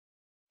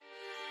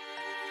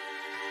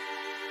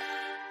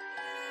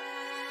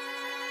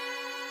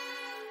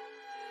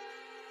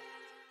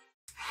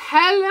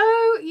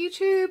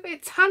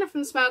Hannah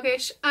from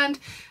Smaugish, and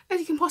as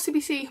you can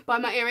possibly see by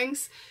my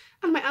earrings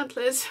and my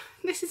antlers,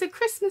 this is a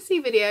Christmassy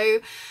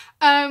video.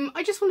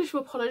 I just wanted to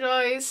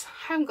apologise,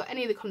 I haven't got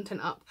any of the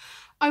content up.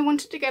 I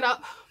wanted to get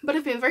up, but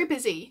I've been very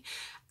busy,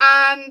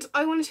 and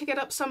I wanted to get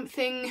up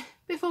something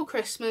before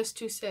Christmas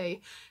to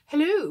say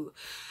hello.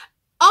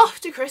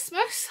 After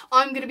Christmas,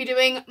 I'm going to be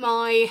doing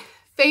my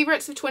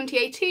favourites of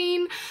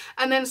 2018,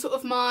 and then sort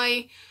of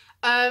my,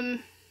 I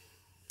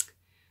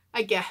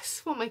guess,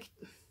 what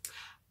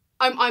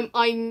am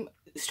I'm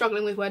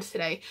struggling with words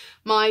today.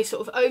 My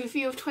sort of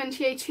overview of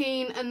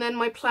 2018, and then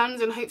my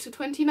plans and hopes of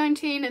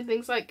 2019 and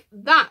things like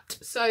that.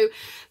 So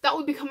that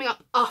will be coming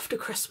up after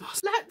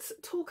Christmas. Let's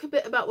talk a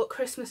bit about what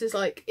Christmas is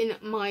like in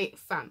my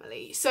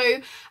family.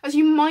 So as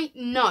you might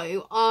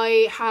know,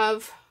 I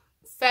have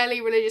fairly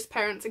religious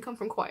parents and come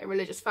from quite a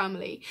religious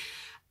family.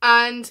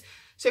 And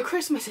so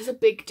Christmas is a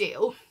big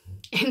deal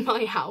in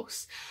my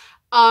house.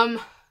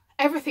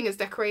 Everything is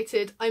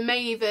decorated. I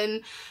may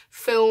even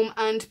film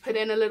and put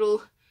in a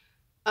little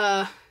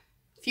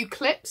few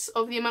clips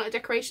of the amount of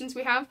decorations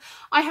we have.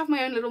 I have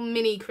my own little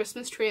mini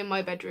Christmas tree in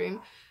my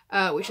bedroom,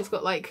 which has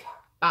got like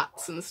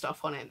bats and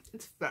stuff on it.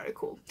 It's very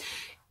cool,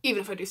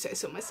 even if I do say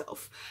so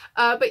myself.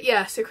 But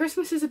yeah, so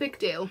Christmas is a big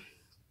deal.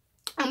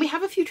 And we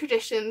have a few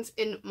traditions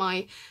in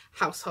my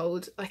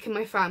household, like in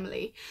my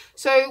family.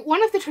 So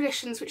one of the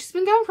traditions, which has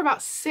been going for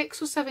about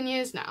 6 or 7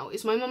 years now,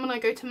 is my mum and I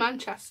go to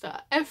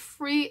Manchester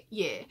every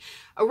year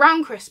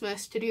around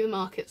Christmas to do the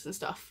markets and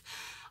stuff.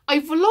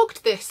 I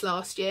vlogged this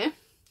last year.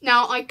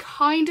 Now, I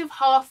kind of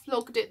half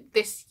vlogged it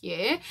this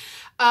year,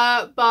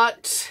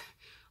 but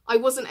I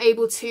wasn't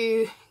able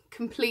to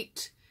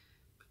complete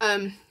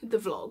the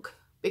vlog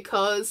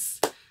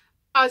because,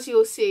 as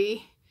you'll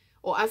see,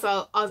 or as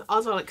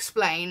I'll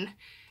explain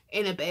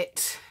in a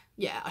bit,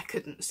 yeah, I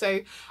couldn't.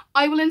 So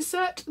I will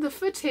insert the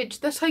footage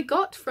that I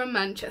got from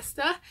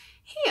Manchester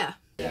here.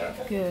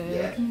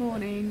 Good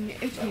morning.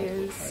 It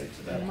is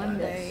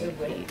Monday,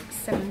 the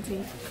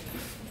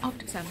 17th of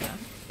December,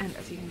 and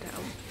as you can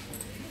tell,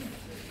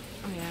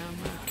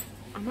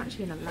 I'm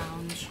actually in a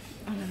lounge.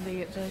 I'm in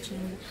the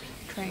Virgin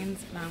Trains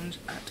lounge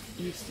at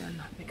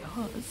Euston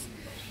because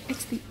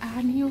it's the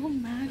annual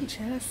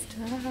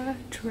Manchester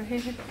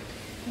trip.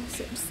 Yes,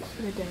 it's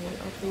the day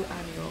of the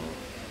annual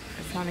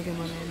Flanagan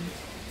Women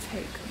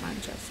Take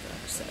Manchester.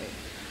 So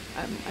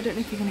I don't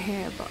know if you can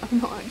hear, but I'm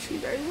not actually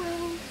very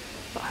well,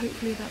 but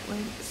hopefully that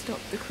won't stop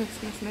the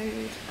Christmas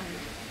mood.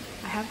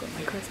 I have got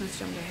my Christmas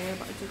jumper here,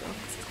 but I took it off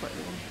because it's quite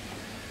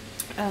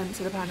warm.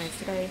 So the plan is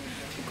today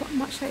we've got a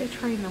much later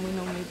train than we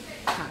normally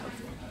have.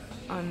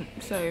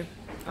 So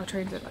our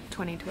train's at like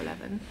 20 to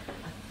 11,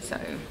 so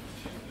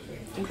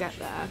we'll get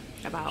there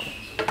about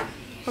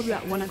probably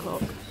at 1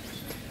 o'clock.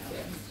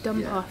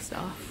 Dump our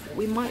stuff.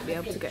 We might be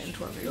able to get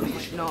into our room, we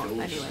might not.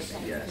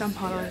 Anyway, dump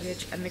our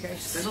luggage and then go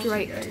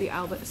straight to the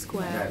Albert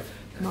Square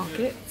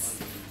markets.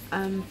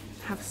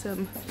 Have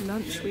some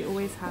lunch. We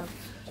always have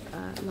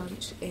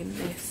lunch in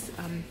this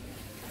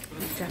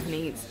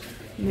Japanese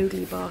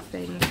noodly bar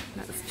thing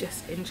that's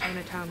just in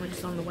Chinatown, which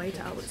is on the way to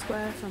Albert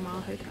Square from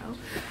our hotel.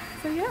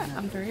 So yeah,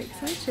 I'm very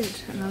excited,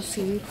 and I'll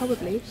see you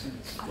probably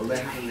on the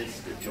train.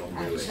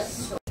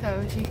 So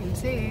as you can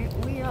see,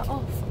 we are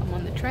off. I'm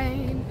on the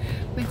train.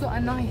 We've got a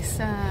nice,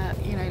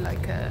 you know,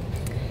 like a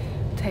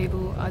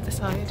table either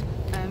side.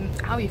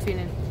 How are you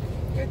feeling?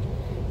 Good.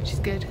 She's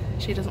good.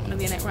 She doesn't want to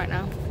be in it right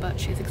now, but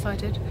she's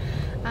excited.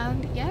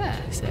 And yeah,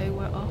 so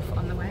we're off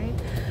on the way.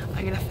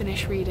 I'm going to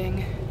finish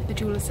reading The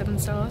Jewel of 7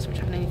 Stars, which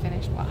I've nearly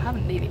finished. Well, I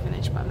haven't nearly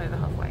finished, but I'm over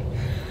halfway.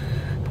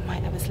 I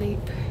might have a sleep.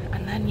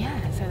 And then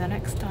yeah, so the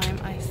next time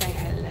I say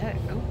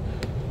hello,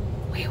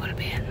 we will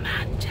be in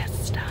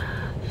Manchester.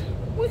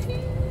 Woohoo!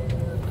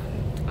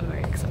 I'm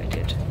very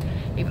excited,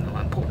 even though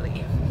I'm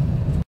poorly.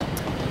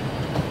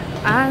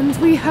 And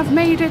we have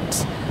made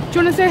it. Do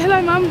you want to say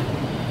hello, Mum?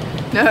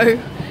 No,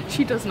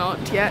 she does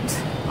not yet.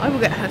 I will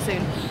get her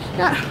soon.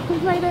 Yeah,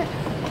 we've made it.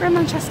 We're in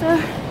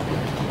Manchester.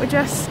 We're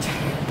just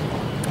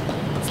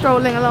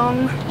strolling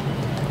along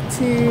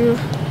to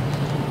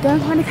go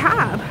and find a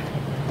cab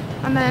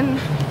and then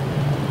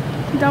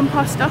dump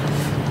our stuff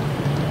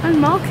and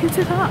market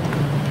it up.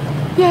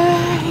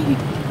 Yay!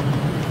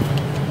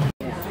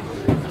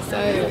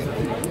 So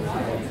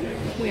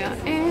we are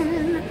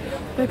in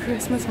the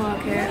Christmas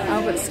market,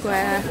 Albert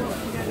Square.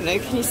 Hello,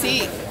 can you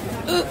see?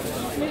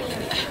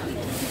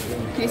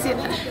 Can you see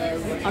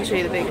it? I'll show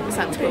you the big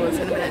Santa Claus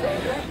in a minute.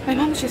 My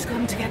mum's just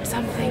gone to get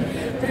something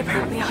that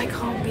apparently I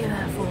can't be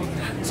there for.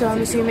 So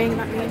I'm assuming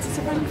that means it's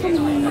a run for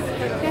me.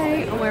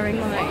 Yay! I'm wearing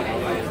my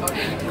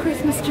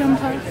Christmas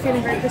jumper,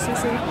 feeling very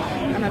Christmassy.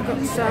 And I've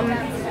got some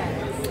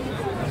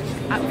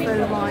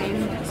apple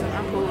wine, some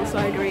apple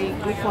cidery,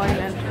 Greek wine,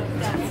 and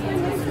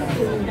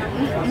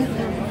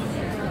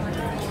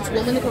it's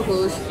warm in the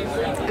cockles.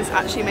 It's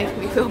actually making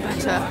me feel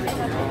better.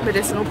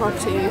 Medicinal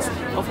properties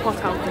of hot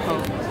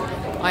alcohol.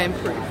 I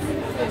improve.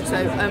 So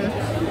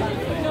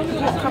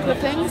a couple of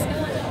things.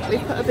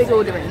 We've put a big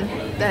order in.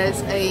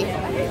 There's a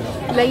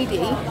lady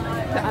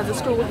that has a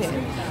stall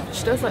here.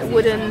 She does like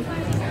wooden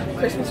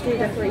Christmas tree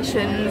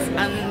decorations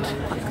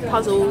and like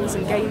puzzles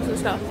and games and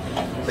stuff,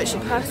 but she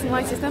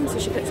personalises them, so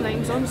she puts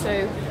names on.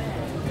 So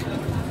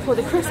for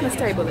the Christmas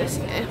table this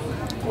year,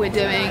 we're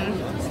doing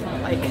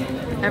like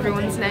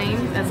everyone's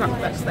name,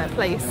 that's their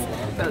place,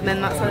 but then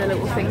that's other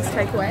little things to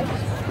take away.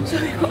 So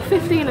we've got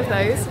 15 of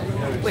those,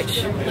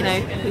 which, you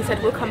know, we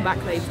said we'll come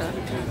back later.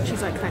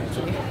 She's like, thank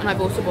you. And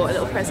I've also bought a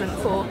little present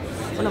for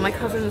one of my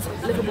cousin's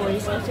little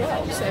boys as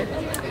well. So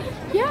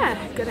yeah,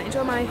 gonna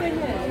enjoy my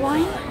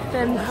wine,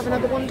 then have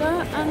another wander,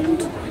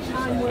 and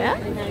yeah.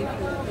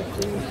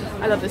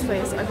 I love this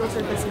place. I've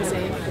also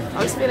Christmassy.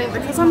 I was feeling,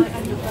 because I'm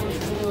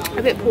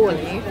a bit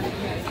poorly,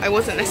 I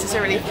wasn't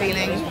necessarily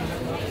feeling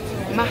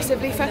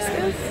massively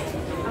festive,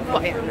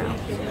 but I am now.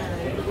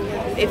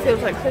 It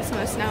feels like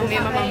Christmas now. Me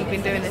and my mum have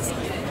been doing this.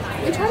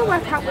 We're trying to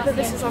work out whether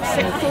this is our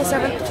 6th or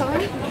 7th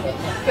time,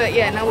 but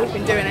yeah, now we've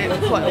been doing it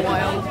for quite a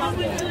while.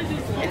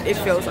 It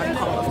feels like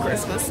part of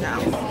Christmas now.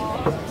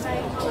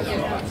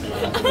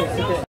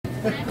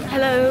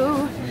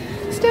 Hello,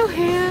 still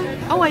here.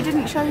 Oh, I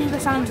didn't show you the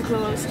Santa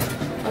Claus.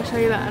 I'll show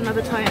you that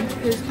another time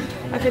because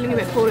I'm feeling a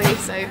bit poorly,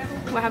 so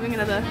we're having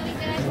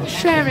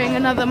sharing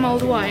another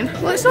mulled wine.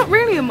 Well, it's not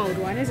really a mulled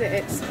wine, is it?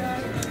 It's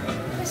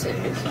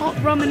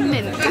hot rum and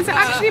mint. Is it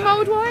actually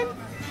mulled wine?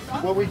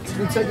 Well, we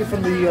take it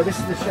from the, this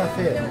is the chef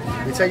here.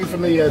 We take it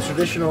from the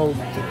traditional,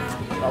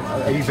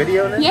 are you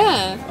videoing it?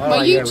 Yeah,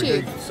 my YouTube. Yeah,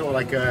 we do sort of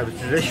like the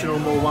traditional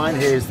mulled wine.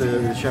 Here's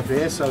the chef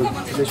here, so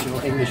traditional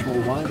English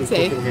mulled wine. We cook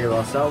it here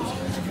ourselves.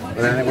 And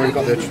then when we've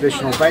got the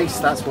traditional base,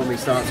 that's when we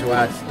start to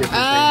add different things.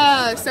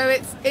 Ah, so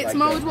it's like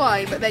mulled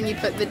wine, but then you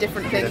put the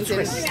different things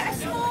in.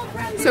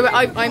 So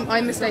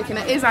I'm mistaken,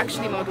 it is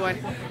actually mulled wine.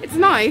 It's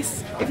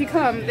nice. If you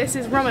come, this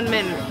is rum and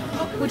mint.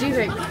 What do you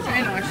think?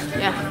 Very nice.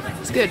 Yeah,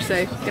 it's good.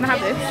 So gonna have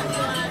this,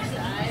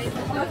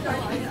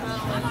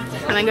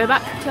 and then go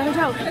back to the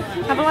hotel.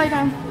 Have a lie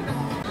down.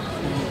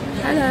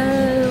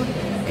 Hello.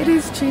 It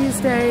is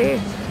Tuesday,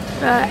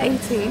 the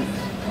 18th,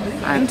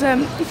 and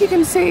if you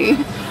can see,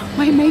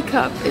 my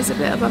makeup is a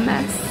bit of a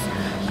mess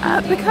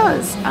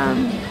because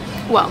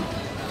well,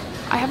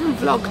 I haven't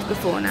vlogged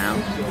before now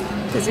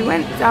because we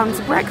went down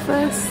to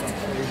breakfast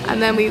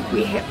and then we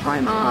hit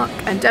Primark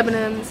and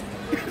Debenhams.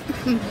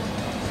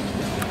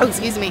 Oh,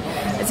 excuse me,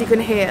 as you can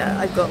hear,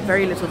 I've got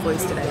very little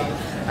voice today.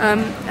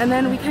 And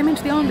then we came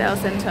into the Arndale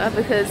Centre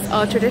because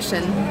our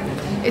tradition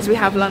is we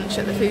have lunch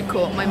at the food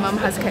court. My mum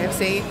has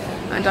KFC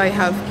and I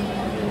have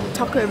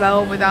Taco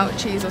Bell without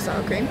cheese or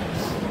sour cream.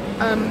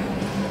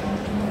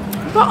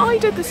 But I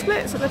did the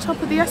splits at the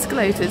top of the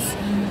escalators,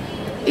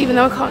 even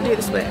though I can't do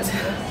the splits.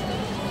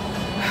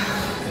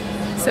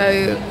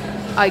 So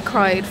I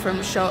cried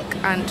from shock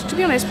and, to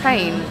be honest,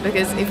 pain,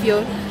 because if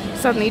you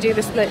suddenly do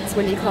the splits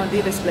when you can't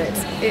do the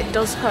splits, it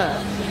does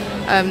hurt.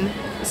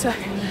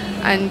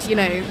 And you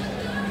know,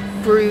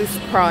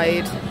 bruised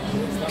pride.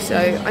 So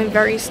I'm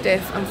very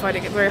stiff, I'm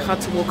finding it very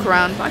hard to walk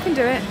around, but I can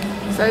do it.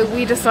 So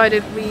we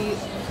decided we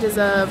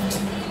deserved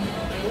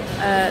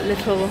a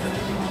little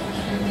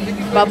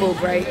bubble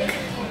break.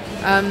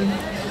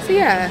 So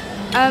yeah,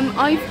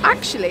 I've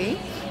actually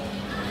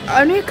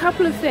only a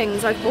couple of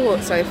things I've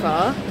bought so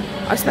far.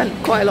 I've spent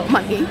quite a lot of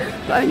money,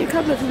 but only a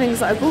couple of the things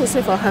that I've bought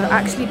so far have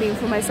actually been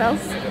for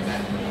myself.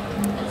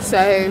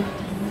 So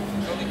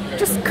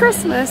just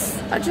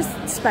Christmas, I just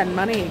spend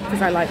money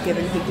because I like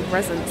giving people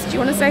presents. Do you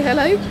want to say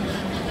hello?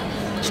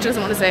 She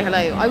doesn't want to say hello.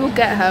 I will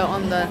get her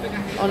on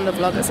the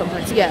vlog at some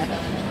point. So yeah,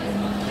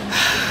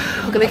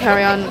 we're gonna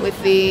carry on with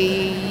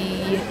the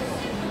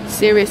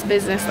serious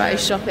business that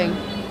is shopping.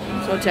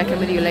 So I'll check in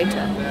with you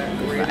later.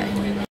 Goodbye.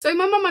 So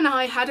my mum and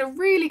I had a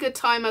really good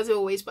time as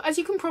always, but as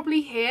you can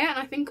probably hear, and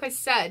I think I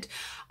said,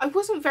 I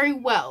wasn't very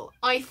well.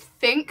 I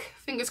think,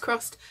 fingers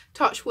crossed,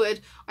 touch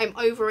wood, I'm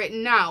over it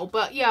now.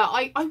 But yeah,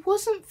 I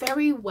wasn't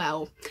very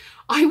well.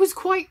 I was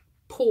quite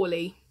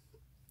poorly.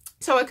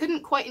 So I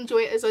couldn't quite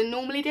enjoy it as I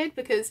normally did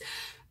because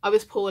I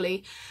was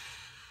poorly.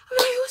 And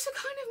I also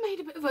kind of made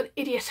a bit of an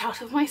idiot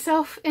out of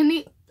myself in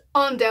the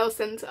Arndale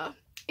Centre.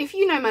 If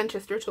you know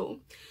Manchester at all,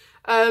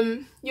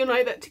 you'll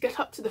know that to get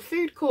up to the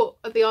food court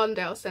of the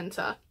Arndale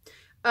Centre,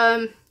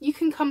 you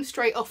can come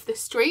straight off the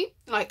street,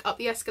 like up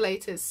the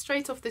escalators,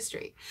 straight off the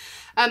street.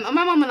 And my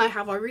mum and I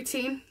have our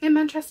routine in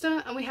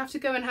Manchester, and we have to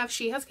go and have,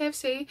 she has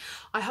KFC,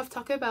 I have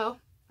Taco Bell,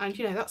 and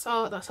you know, that's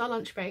our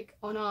lunch break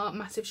on our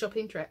massive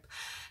shopping trip.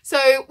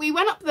 So we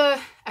went up the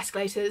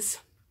escalators,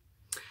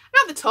 and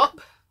at the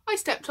top, I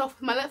stepped off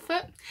with my left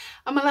foot,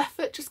 and my left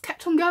foot just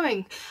kept on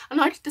going, and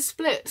I did the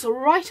splits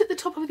right at the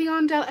top of the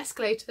Arndale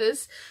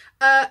escalators,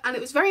 and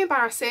it was very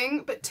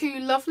embarrassing, but two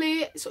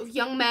lovely sort of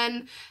young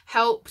men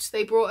helped.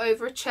 They brought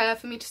over a chair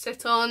for me to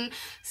sit on,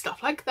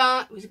 stuff like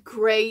that. It was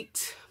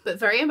great, but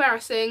very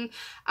embarrassing,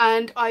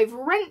 and I've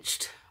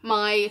wrenched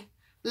my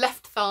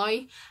left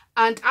thigh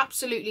and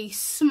absolutely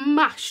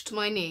smashed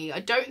my knee. I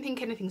don't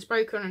think anything's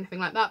broken or anything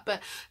like that,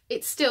 but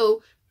it's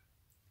still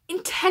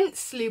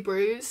intensely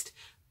bruised,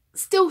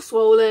 still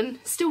swollen,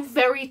 still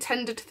very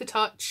tender to the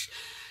touch.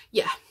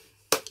 Yeah,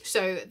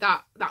 so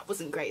that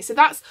wasn't great. So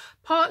that's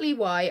partly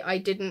why I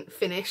didn't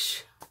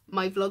finish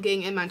my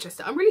vlogging in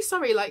Manchester. I'm really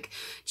sorry, like,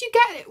 do you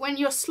get it when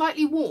you're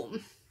slightly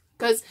warm?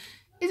 Because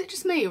is it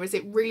just me, or is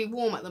it really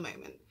warm at the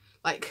moment?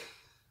 Like,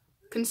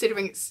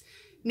 considering it's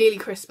nearly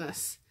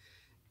Christmas,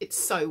 it's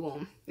so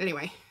warm.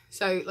 Anyway,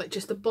 so like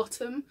just the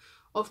bottom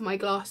of my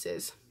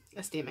glasses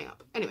are steaming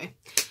up. Anyway,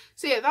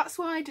 so yeah, that's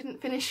why I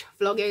didn't finish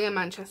vlogging in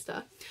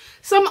Manchester.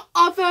 Some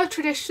other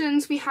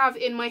traditions we have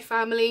in my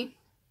family,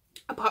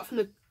 apart from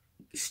the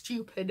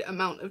stupid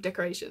amount of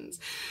decorations,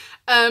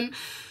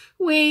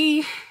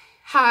 we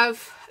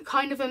have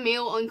kind of a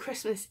meal on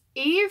Christmas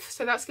Eve.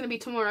 So that's going to be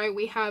tomorrow.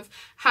 We have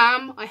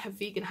ham. I have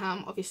vegan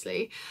ham,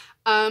 obviously,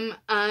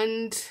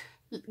 and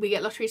we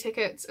get lottery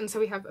tickets, and so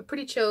we have a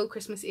pretty chill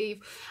Christmas Eve.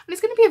 And it's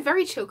going to be a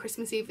very chill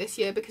Christmas Eve this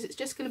year, because it's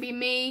just going to be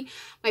me,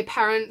 my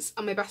parents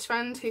and my best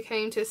friend, who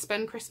came to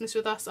spend Christmas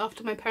with us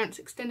after my parents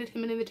extended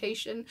him an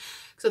invitation,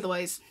 because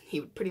otherwise he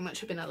would pretty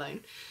much have been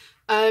alone.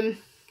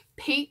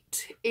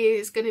 Pete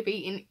is going to be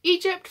in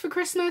Egypt for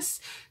Christmas,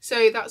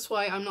 so that's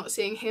why I'm not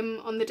seeing him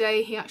on the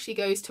day he actually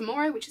goes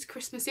tomorrow, which is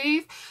Christmas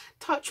Eve.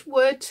 Touch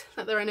wood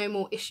that there are no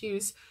more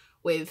issues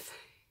with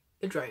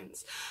the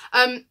drones.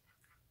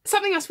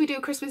 Something else we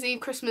do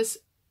Christmas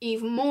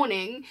Eve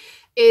morning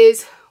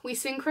is we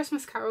sing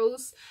Christmas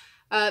carols.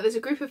 There's a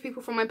group of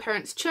people from my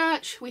parents'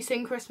 church. We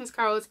sing Christmas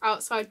carols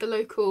outside the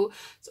local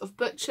sort of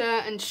butcher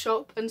and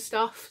shop and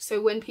stuff.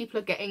 So when people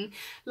are getting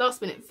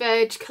last minute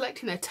veg,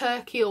 collecting their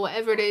turkey or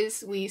whatever it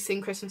is, we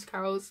sing Christmas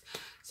carols.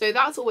 So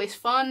that's always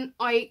fun.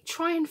 I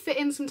try and fit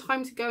in some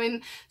time to go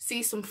and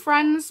see some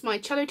friends. My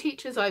cello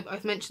teachers,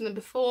 I've mentioned them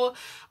before.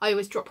 I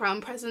always drop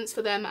around presents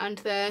for them and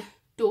their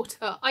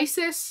daughter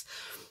Isis.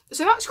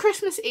 So that's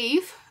Christmas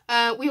Eve.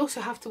 We also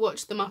have to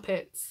watch The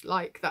Muppets.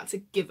 Like, that's a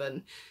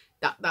given.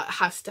 That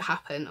has to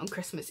happen on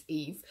Christmas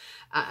Eve,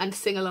 and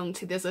sing along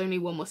to There's Only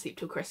One More Sleep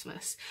Till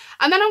Christmas.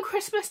 And then on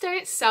Christmas Day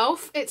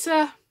itself, it's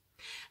a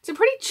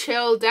pretty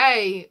chill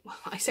day. Well,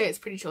 I say it's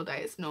a pretty chill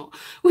day, it's not.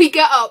 We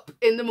get up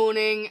in the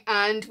morning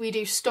and we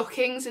do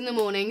stockings in the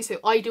morning. So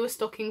I do a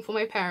stocking for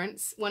my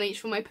parents, one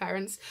each for my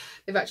parents.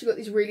 They've actually got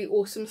these really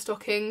awesome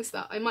stockings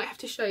that I might have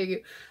to show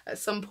you at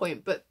some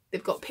point, but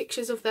they've got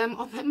pictures of them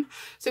on them.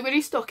 So we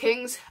do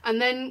stockings,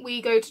 and then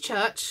we go to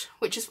church,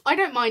 which is, I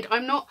don't mind.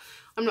 I'm not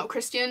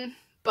Christian,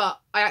 but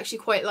I actually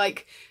quite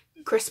like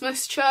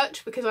Christmas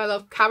church because I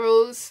love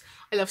carols.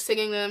 I love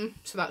singing them,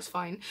 so that's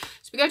fine.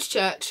 So we go to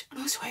church, and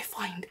also I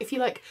find if you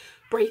like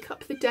break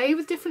up the day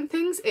with different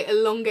things, it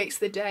elongates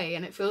the day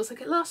and it feels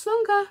like it lasts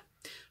longer.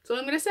 That's all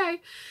I'm going to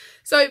say.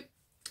 So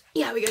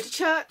yeah, we go to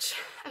church,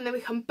 and then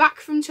we come back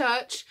from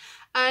church,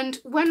 and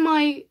when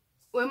my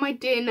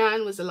dear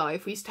Nan was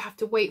alive, we used to have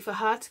to wait for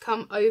her to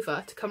come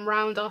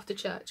round after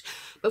church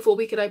before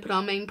we could open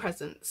our main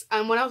presents.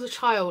 And when I was a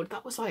child,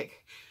 that was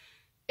like,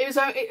 it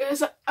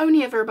was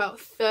only ever about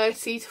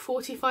 30 to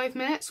 45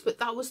 minutes, but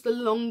that was the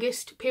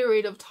longest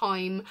period of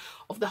time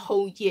of the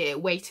whole year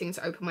waiting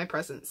to open my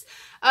presents.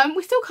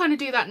 We still kind of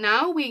do that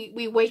now.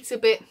 We wait a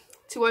bit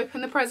to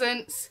open the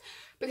presents,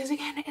 because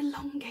again, it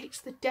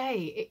elongates the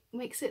day. It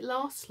makes it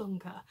last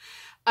longer.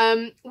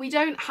 We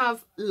don't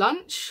have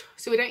lunch,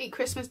 so we don't eat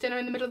Christmas dinner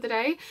in the middle of the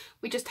day.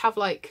 We just have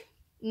like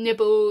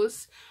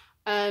nibbles.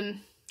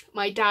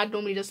 My dad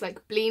normally does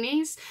like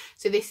blinis,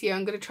 so this year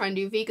I'm going to try and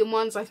do vegan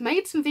ones. I've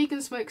made some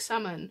vegan smoked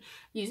salmon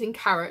using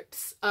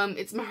carrots.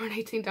 It's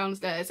marinating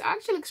downstairs. It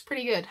actually looks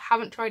pretty good.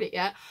 Haven't tried it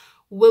yet.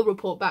 Will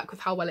report back with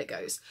how well it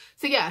goes.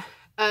 So yeah,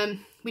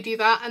 we do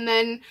that, and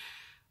then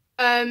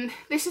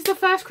this is the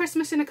first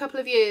Christmas in a couple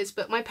of years,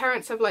 but my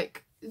parents have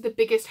like the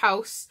biggest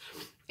house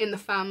in the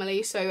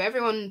family, so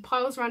everyone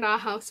piles around our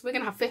house. We're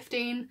gonna have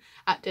 15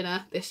 at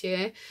dinner this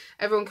year.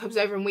 Everyone comes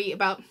over and we eat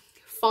about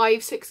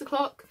 5-6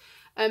 o'clock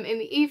in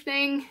the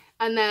evening,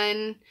 and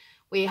then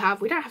we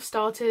don't have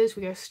starters.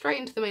 We go straight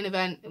into the main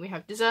event, and we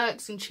have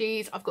desserts and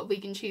cheese. I've got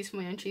vegan cheese for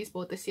my own cheese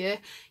board this year,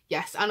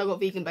 yes, and I've got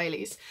vegan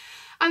Baileys.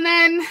 And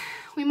then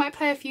we might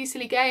play a few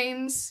silly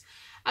games.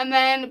 And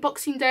then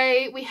Boxing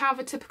Day, we have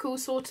a typical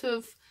sort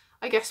of,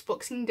 I guess,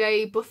 Boxing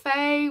Day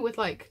buffet with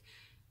like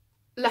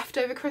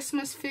leftover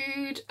Christmas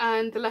food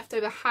and the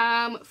leftover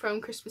ham from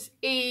Christmas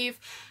Eve.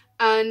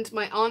 And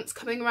my aunt's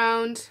coming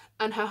around,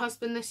 and her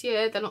husband this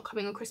year. They're not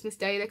coming on Christmas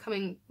Day, they're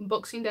coming on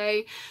Boxing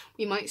Day.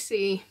 We might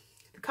see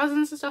the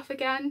cousins and stuff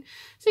again.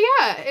 So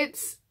yeah,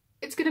 it's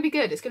going to be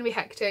good. It's going to be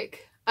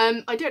hectic.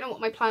 I don't know what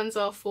my plans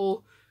are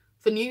for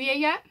New Year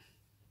yet,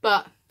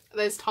 but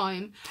there's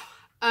time.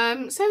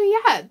 So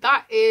yeah,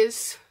 that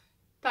is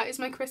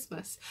my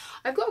Christmas.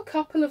 I've got a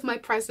couple of my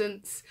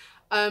presents.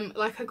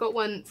 Like I got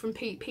one from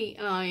Pete. Pete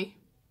and I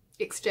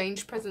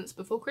exchanged presents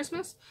before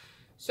Christmas.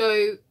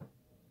 So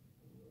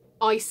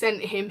I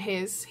sent him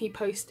his, he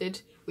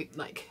posted, we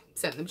like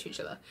sent them to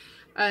each other.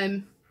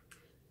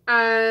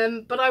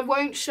 But I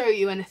won't show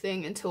you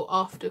anything until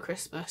after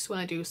Christmas, when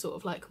I do sort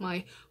of like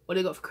my what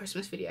I got for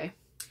Christmas video.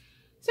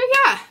 So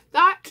yeah,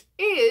 that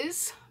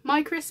is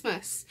my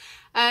Christmas.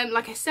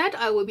 Like I said,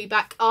 I will be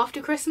back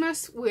after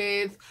Christmas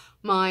with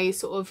my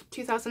sort of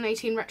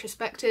 2018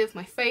 retrospective,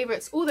 my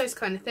favourites, all those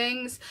kind of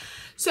things.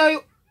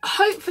 So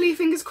hopefully,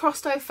 fingers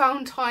crossed, I've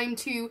found time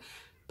to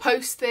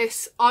post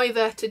this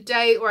either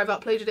today or I've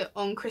uploaded it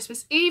on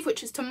Christmas Eve,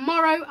 which is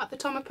tomorrow at the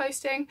time of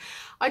posting.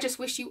 I just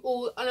wish you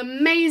all an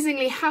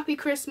amazingly happy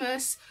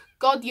Christmas,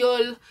 God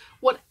Yule,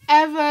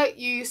 whatever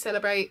you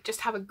celebrate,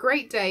 just have a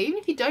great day. Even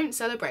if you don't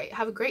celebrate,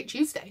 have a great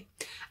Tuesday.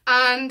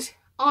 And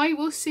I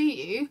will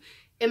see you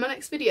in my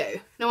next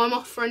video. Now I'm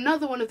off for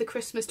another one of the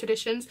Christmas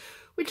traditions,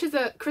 which is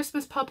a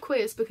Christmas pub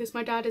quiz, because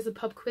my dad is a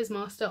pub quiz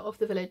master of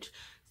the village.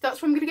 So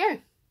that's where I'm gonna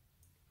go.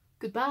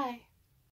 Goodbye.